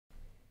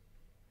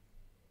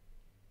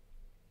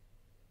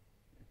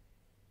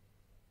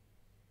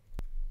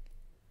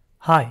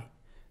Hi,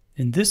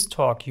 in this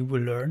talk you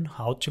will learn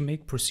how to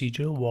make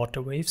procedural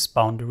water waves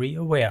boundary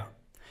aware.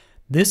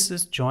 This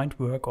is joint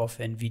work of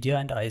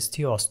NVIDIA and IST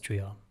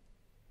Austria.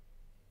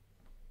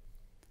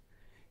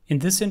 In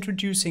this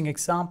introducing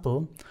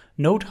example,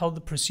 note how the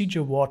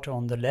procedural water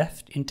on the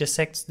left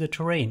intersects the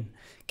terrain,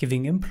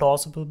 giving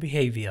implausible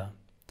behavior.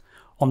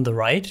 On the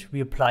right, we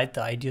applied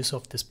the ideas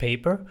of this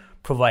paper,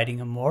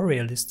 providing a more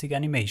realistic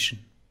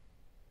animation.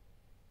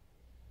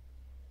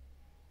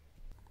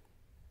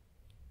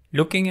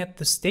 Looking at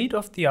the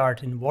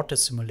state-of-the-art in water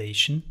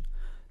simulation,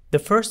 the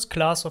first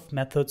class of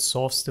methods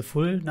solves the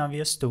full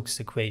Navier-Stokes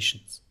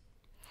equations.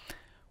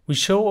 We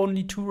show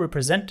only two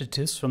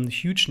representatives from the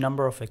huge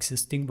number of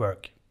existing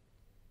work.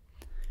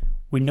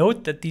 We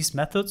note that these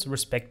methods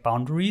respect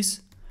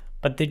boundaries,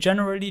 but they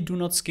generally do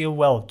not scale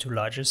well to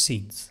larger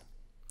scenes.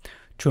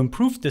 To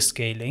improve the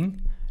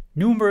scaling,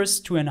 numerous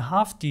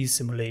 2.5D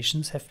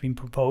simulations have been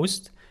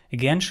proposed,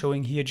 again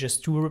showing here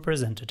just two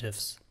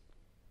representatives.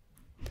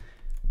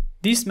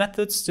 These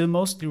methods still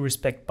mostly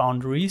respect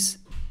boundaries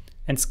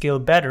and scale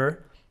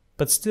better,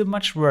 but still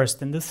much worse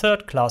than the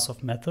third class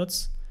of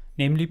methods,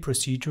 namely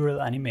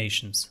procedural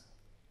animations.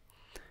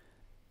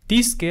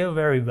 These scale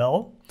very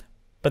well,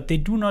 but they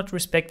do not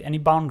respect any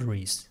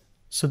boundaries,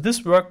 so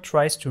this work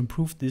tries to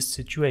improve this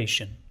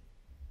situation.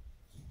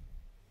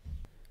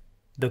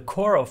 The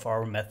core of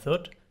our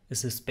method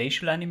is a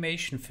spatial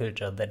animation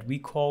filter that we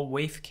call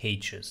wave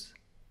cages.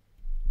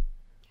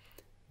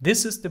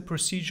 This is the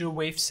procedural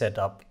wave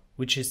setup,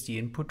 which is the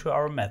input to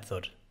our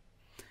method.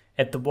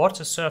 At the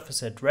water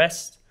surface at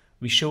rest,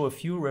 we show a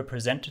few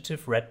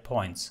representative red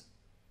points.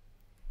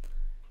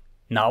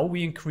 Now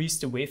we increase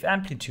the wave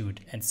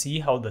amplitude and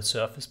see how the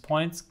surface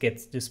points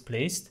get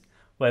displaced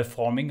while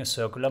forming a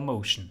circular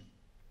motion.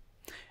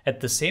 At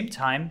the same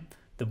time,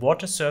 the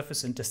water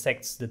surface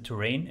intersects the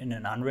terrain in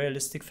an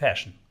unrealistic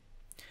fashion.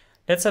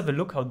 Let's have a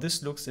look how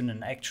this looks in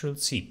an actual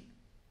scene.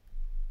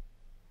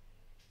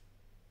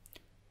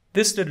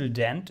 This little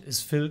dent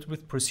is filled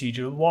with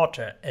procedural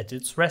water at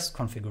its rest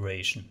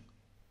configuration.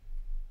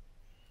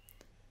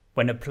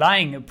 When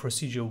applying a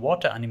procedural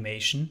water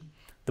animation,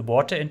 the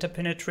water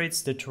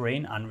interpenetrates the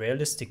terrain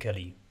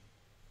unrealistically.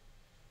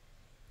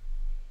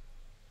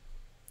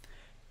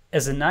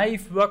 As a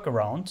naive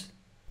workaround,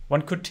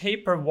 one could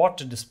taper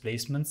water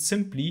displacement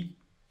simply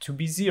to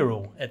be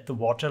zero at the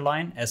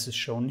waterline as is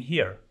shown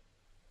here.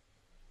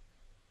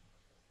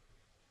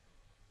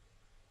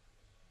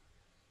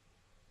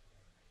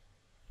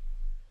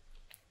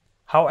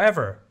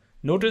 However,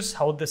 notice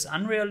how this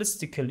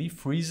unrealistically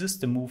freezes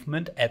the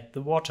movement at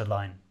the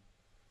waterline.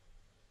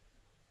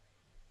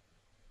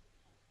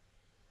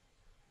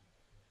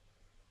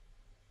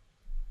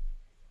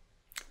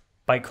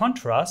 By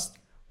contrast,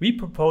 we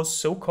propose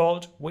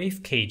so-called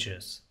wave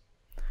cages,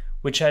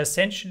 which are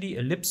essentially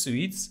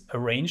ellipsoids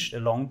arranged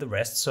along the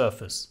rest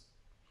surface.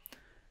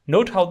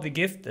 Note how they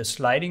give a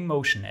sliding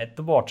motion at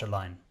the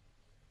waterline.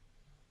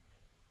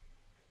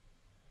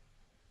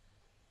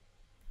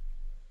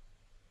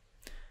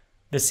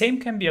 The same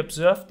can be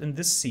observed in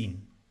this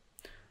scene.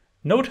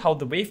 Note how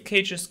the wave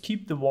cages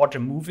keep the water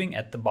moving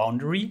at the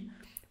boundary,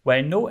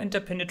 while no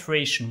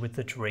interpenetration with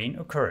the terrain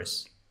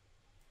occurs.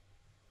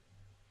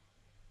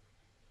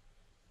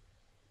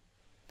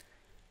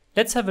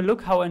 Let's have a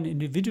look how an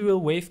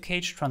individual wave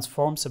cage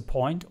transforms a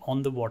point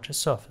on the water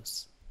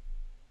surface.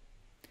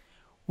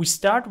 We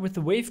start with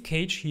the wave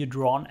cage here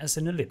drawn as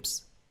an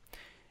ellipse.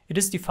 It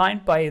is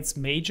defined by its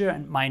major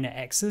and minor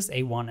axes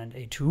A1 and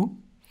A2,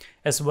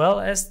 as well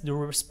as the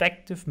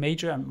respective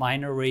major and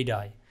minor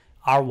radii,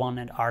 R1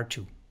 and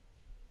R2.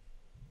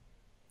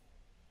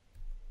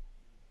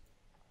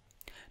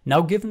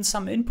 Now, given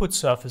some input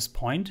surface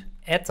point,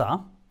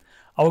 eta,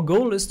 our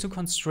goal is to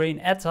constrain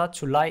eta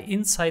to lie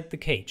inside the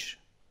cage.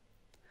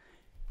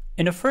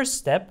 In a first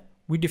step,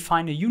 we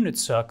define a unit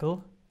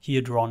circle,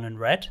 here drawn in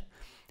red,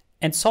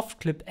 and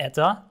soft clip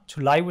eta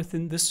to lie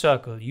within this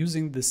circle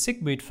using the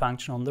sigmoid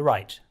function on the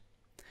right.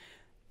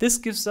 This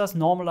gives us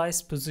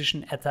normalized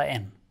position eta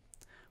n.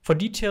 For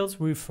details,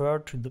 we refer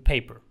to the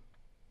paper.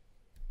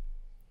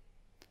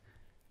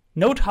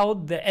 Note how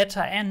the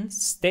eta n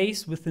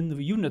stays within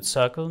the unit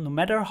circle no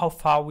matter how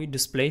far we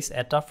displace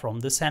eta from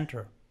the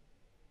center.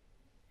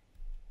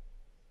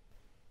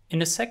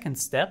 In a second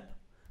step,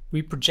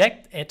 we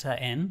project eta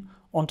n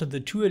onto the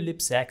two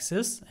ellipse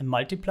axes and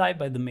multiply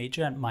by the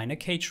major and minor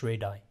cage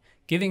radii,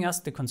 giving us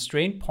the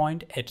constraint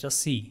point eta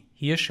c,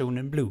 here shown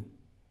in blue.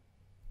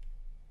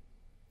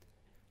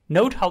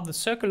 Note how the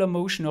circular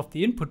motion of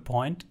the input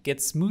point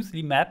gets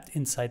smoothly mapped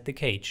inside the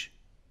cage.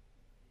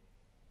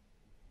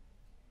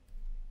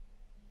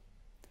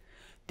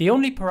 The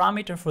only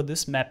parameter for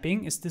this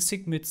mapping is the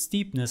sigmoid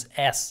steepness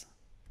S.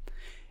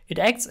 It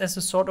acts as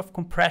a sort of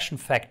compression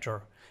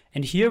factor,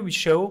 and here we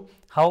show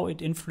how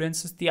it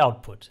influences the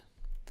output.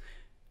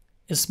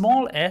 A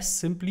small s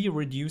simply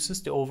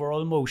reduces the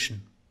overall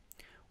motion.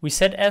 We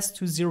set s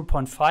to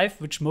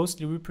 0.5, which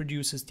mostly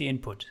reproduces the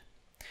input.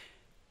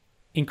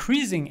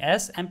 Increasing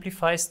S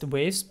amplifies the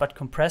waves but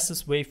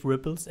compresses wave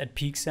ripples at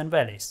peaks and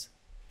valleys.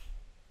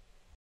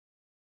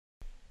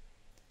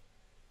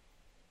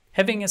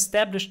 Having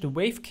established the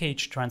wave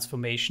cage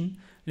transformation,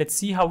 let's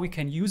see how we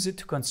can use it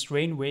to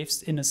constrain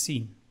waves in a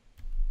scene.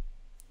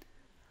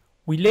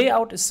 We lay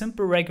out a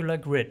simple regular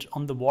grid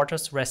on the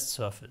water's rest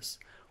surface,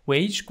 where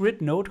each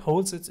grid node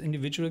holds its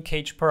individual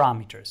cage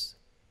parameters.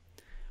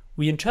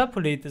 We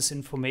interpolate this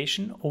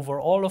information over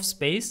all of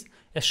space,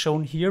 as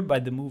shown here by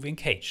the moving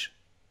cage.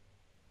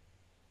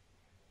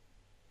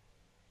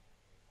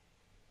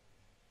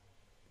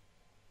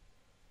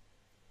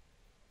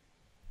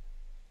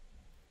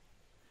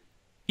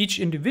 Each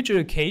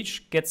individual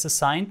cage gets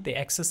assigned the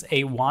axis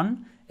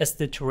A1 as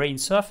the terrain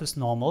surface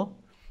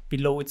normal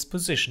below its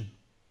position.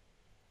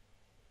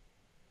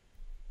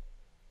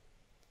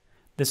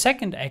 The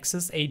second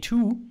axis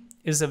A2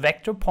 is a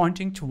vector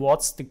pointing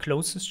towards the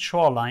closest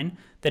shoreline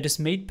that is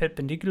made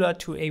perpendicular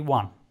to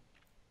A1.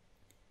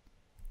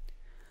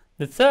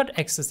 The third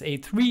axis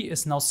A3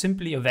 is now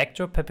simply a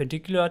vector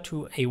perpendicular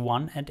to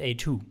A1 and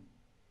A2.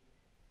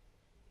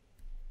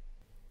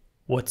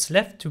 What's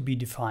left to be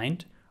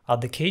defined are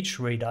the cage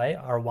radii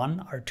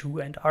R1,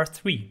 R2 and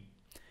R3.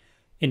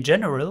 In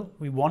general,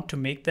 we want to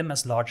make them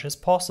as large as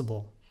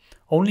possible,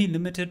 only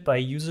limited by a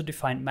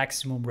user-defined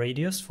maximum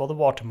radius for the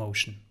water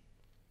motion.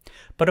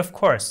 But of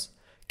course,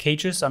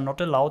 cages are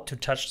not allowed to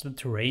touch the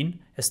terrain,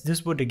 as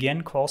this would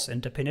again cause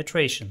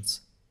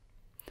interpenetrations.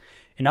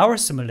 In our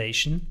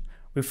simulation,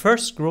 we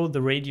first grow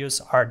the radius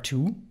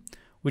R2,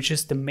 which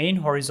is the main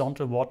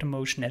horizontal water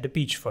motion at a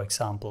beach, for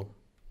example.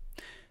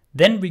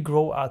 Then we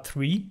grow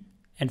R3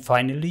 and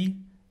finally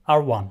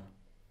R1.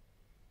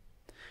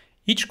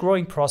 Each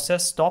growing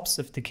process stops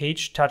if the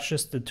cage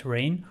touches the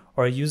terrain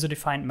or a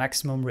user-defined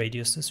maximum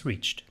radius is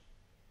reached.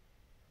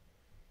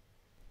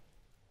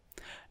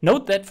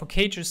 Note that for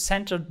cages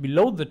centered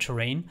below the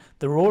terrain,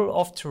 the role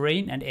of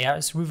terrain and air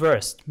is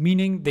reversed,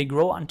 meaning they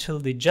grow until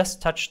they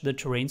just touch the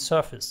terrain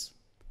surface.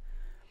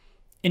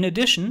 In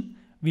addition,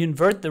 we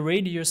invert the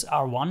radius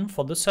R1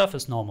 for the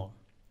surface normal.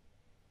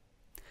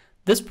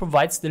 This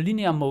provides the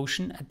linear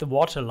motion at the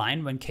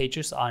waterline when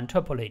cages are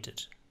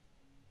interpolated.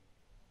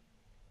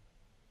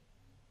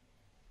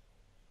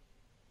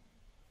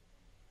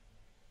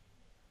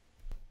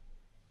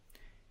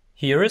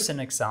 Here is an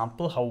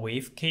example how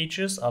wave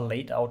cages are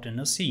laid out in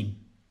a scene.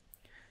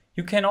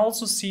 You can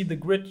also see the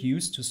grid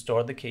used to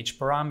store the cage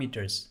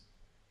parameters.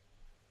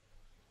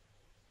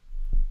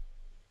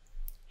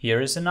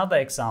 Here is another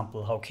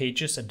example how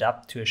cages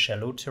adapt to a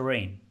shallow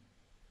terrain.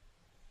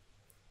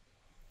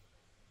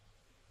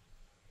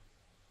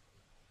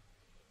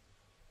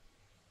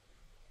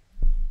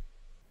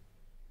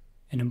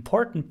 An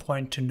important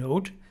point to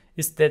note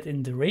is that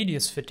in the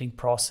radius fitting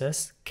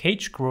process,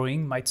 cage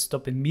growing might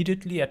stop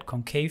immediately at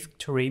concave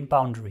terrain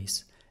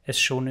boundaries, as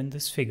shown in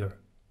this figure.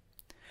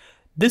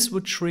 This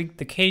would shrink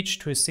the cage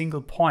to a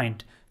single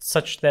point,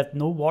 such that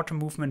no water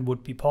movement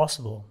would be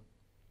possible.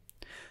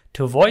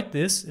 To avoid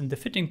this, in the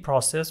fitting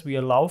process we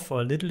allow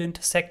for a little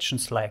intersection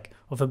slack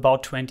of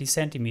about 20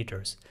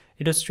 centimeters,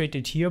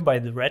 illustrated here by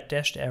the red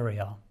dashed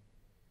area.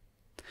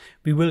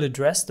 We will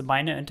address the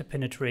minor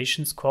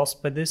interpenetrations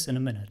caused by this in a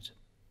minute.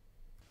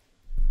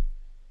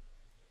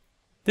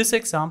 This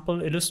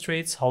example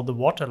illustrates how the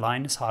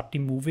waterline is hardly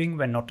moving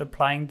when not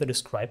applying the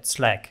described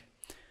slack.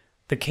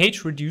 The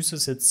cage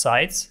reduces its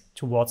sides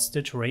towards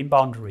the terrain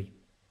boundary.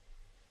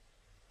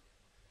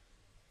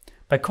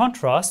 By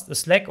contrast, a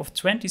slack of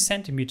 20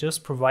 centimeters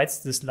provides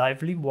this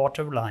lively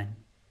water line.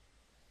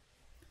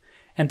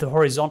 And the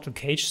horizontal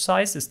cage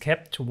size is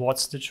kept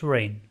towards the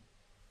terrain.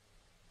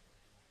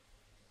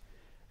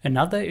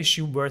 Another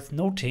issue worth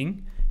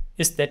noting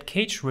is that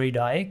cage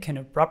radii can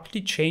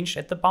abruptly change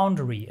at the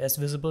boundary, as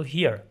visible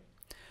here.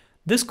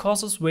 This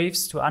causes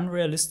waves to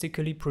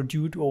unrealistically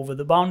protrude over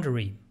the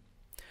boundary.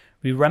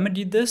 We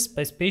remedy this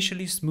by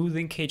spatially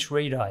smoothing cage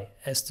radii,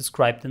 as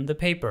described in the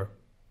paper.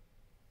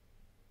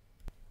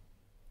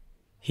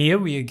 Here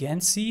we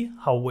again see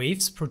how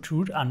waves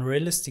protrude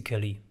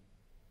unrealistically.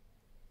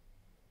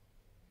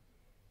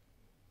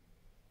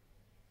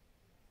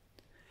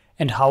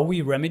 And how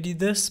we remedy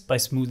this by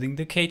smoothing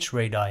the cage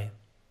radii.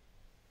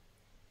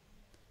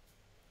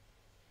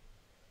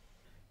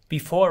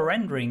 Before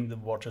rendering the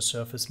water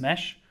surface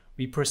mesh,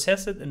 we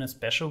process it in a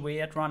special way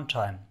at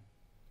runtime.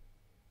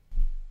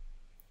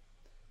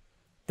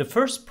 The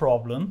first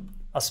problem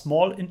are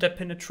small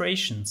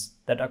interpenetrations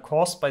that are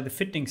caused by the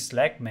fitting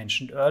slack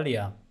mentioned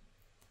earlier.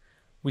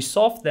 We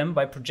solve them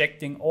by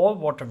projecting all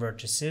water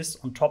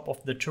vertices on top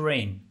of the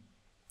terrain.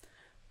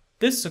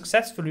 This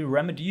successfully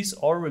remedies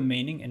all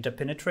remaining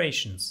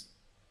interpenetrations.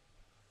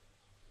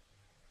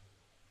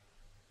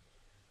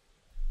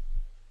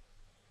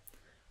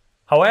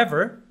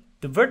 However,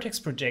 the vertex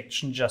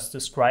projection just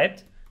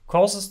described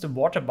causes the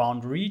water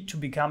boundary to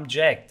become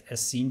jagged, as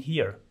seen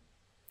here.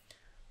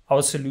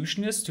 Our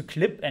solution is to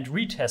clip and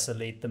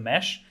retessellate the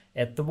mesh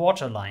at the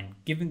waterline,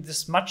 giving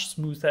this much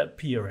smoother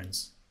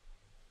appearance.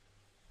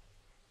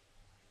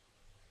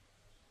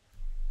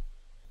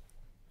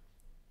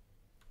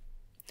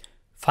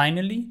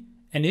 Finally,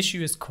 an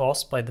issue is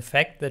caused by the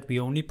fact that we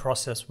only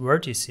process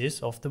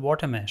vertices of the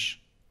water mesh.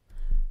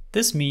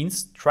 This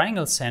means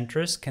triangle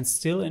centers can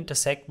still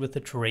intersect with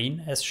the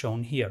terrain as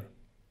shown here.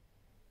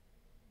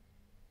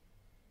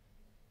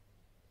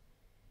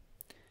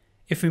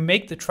 If we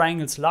make the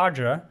triangles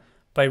larger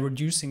by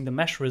reducing the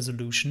mesh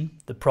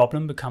resolution, the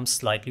problem becomes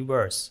slightly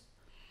worse.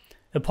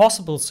 A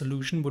possible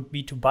solution would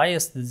be to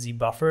bias the Z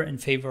buffer in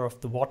favor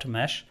of the water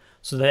mesh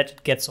so that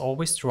it gets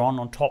always drawn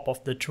on top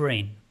of the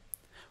terrain.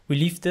 We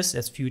leave this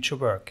as future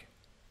work.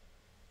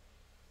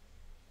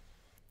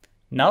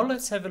 Now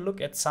let's have a look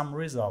at some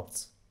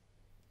results.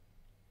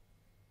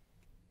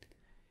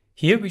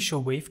 Here we show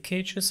wave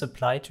cages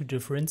applied to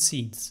different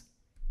scenes.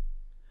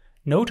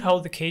 Note how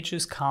the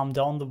cages calm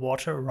down the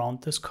water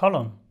around this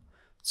column,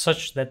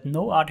 such that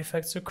no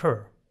artifacts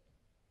occur.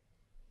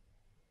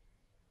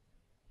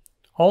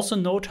 Also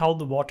note how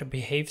the water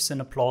behaves in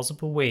a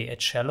plausible way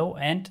at shallow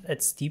and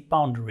at steep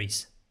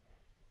boundaries.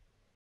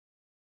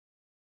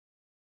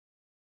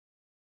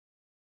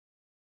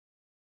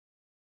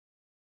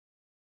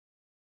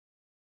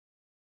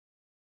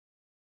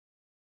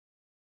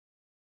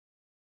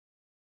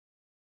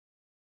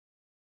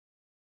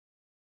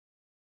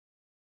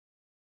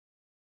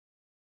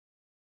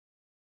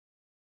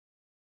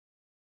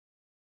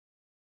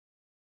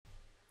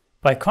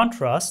 By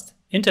contrast,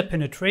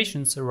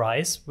 interpenetrations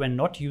arise when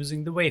not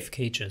using the wave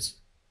cages.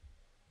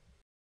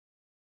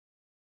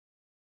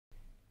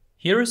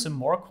 Here is a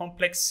more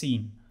complex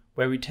scene,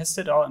 where we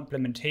tested our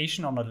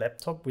implementation on a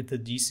laptop with a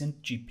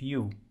decent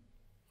GPU.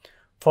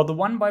 For the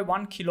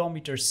 1x1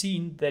 kilometer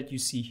scene that you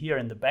see here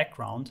in the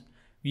background,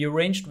 we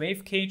arranged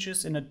wave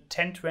cages in a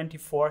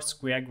 1024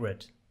 square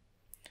grid.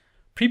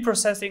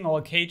 Pre-processing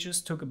all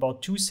cages took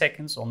about 2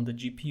 seconds on the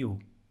GPU.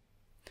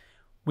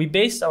 We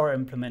based our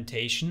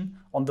implementation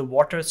on the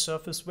water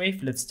surface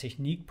wavelets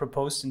technique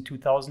proposed in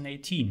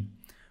 2018,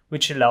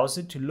 which allows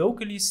it to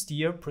locally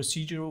steer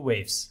procedural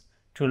waves,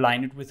 to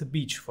align it with a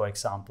beach, for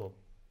example.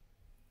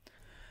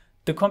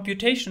 The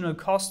computational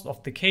cost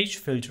of the cage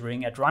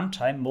filtering at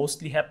runtime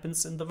mostly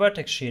happens in the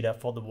vertex shader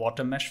for the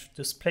water mesh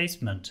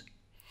displacement,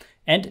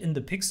 and in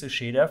the pixel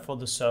shader for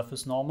the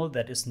surface normal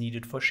that is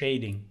needed for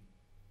shading.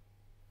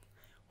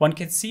 One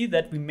can see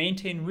that we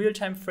maintain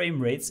real-time frame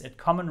rates at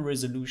common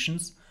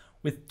resolutions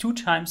with 2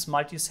 times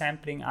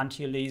multisampling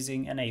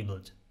anti-aliasing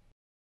enabled.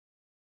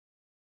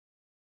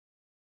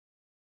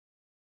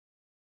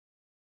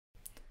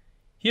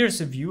 Here is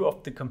a view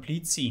of the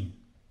complete scene.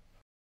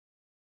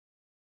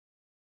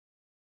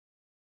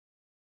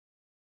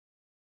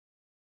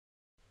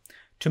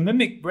 To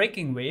mimic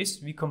breaking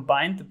waves, we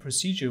combined the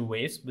procedural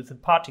waves with the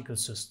particle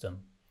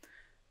system.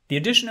 The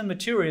additional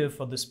material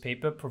for this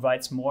paper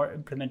provides more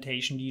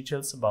implementation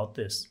details about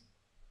this.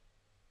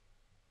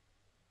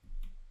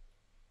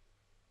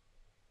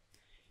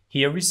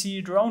 Here we see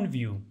a drone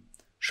view,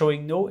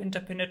 showing no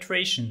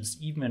interpenetrations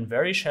even in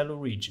very shallow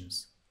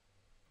regions.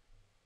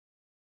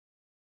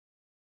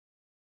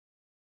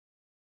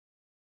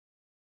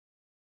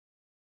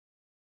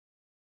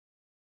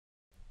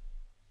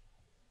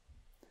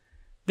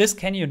 This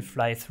canyon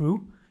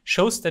fly-through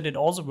shows that it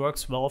also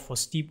works well for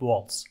steep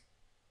walls.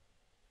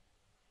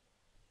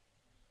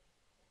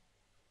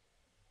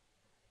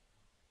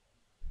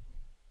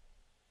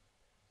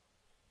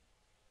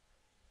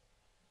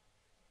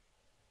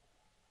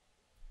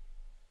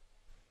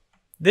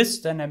 This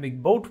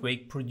dynamic boat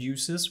wake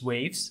produces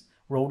waves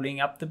rolling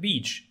up the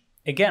beach,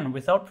 again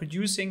without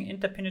producing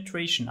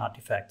interpenetration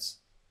artifacts.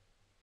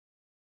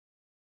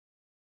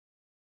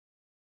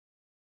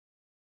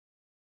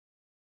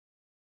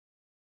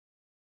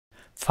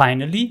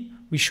 Finally,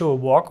 we show a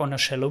walk on a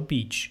shallow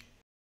beach.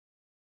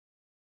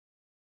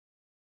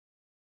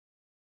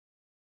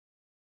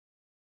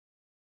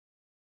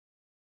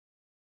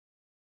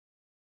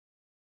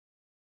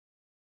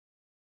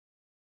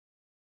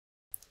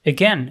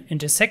 Again,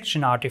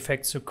 intersection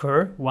artifacts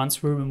occur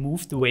once we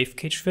remove the wave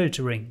cage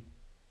filtering.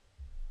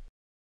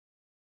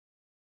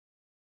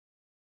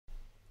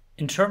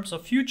 In terms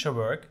of future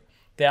work,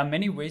 there are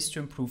many ways to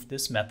improve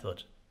this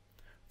method.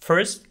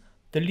 First,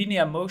 the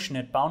linear motion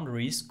at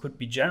boundaries could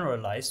be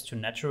generalized to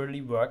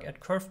naturally work at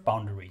curved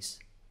boundaries.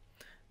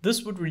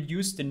 This would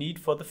reduce the need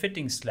for the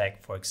fitting slag,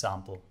 for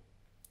example.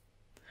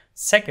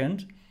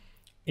 Second,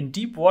 in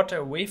deep water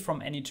away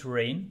from any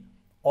terrain,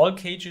 all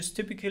cages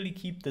typically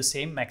keep the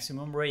same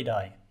maximum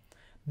radii.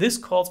 This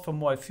calls for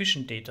more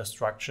efficient data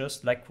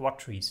structures like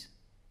quadtrees.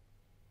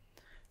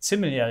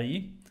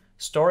 Similarly,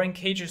 storing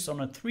cages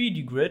on a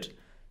 3D grid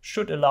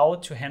should allow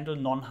it to handle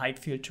non-height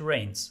field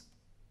terrains.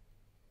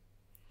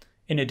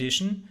 In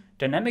addition,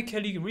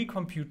 dynamically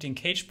recomputing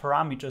cage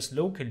parameters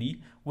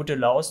locally would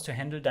allow us to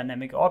handle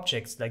dynamic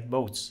objects like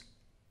boats.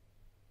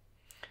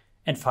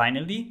 And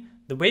finally,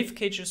 the wave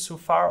cages so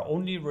far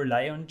only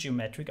rely on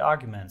geometric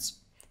arguments.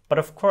 But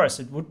of course,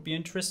 it would be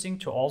interesting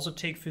to also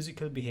take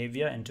physical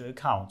behavior into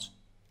account.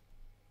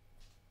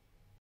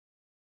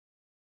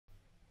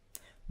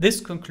 This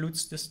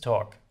concludes this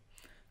talk.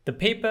 The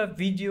paper,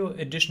 video,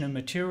 additional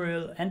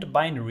material and a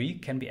binary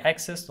can be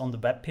accessed on the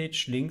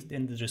webpage linked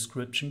in the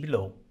description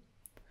below.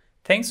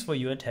 Thanks for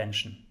your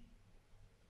attention.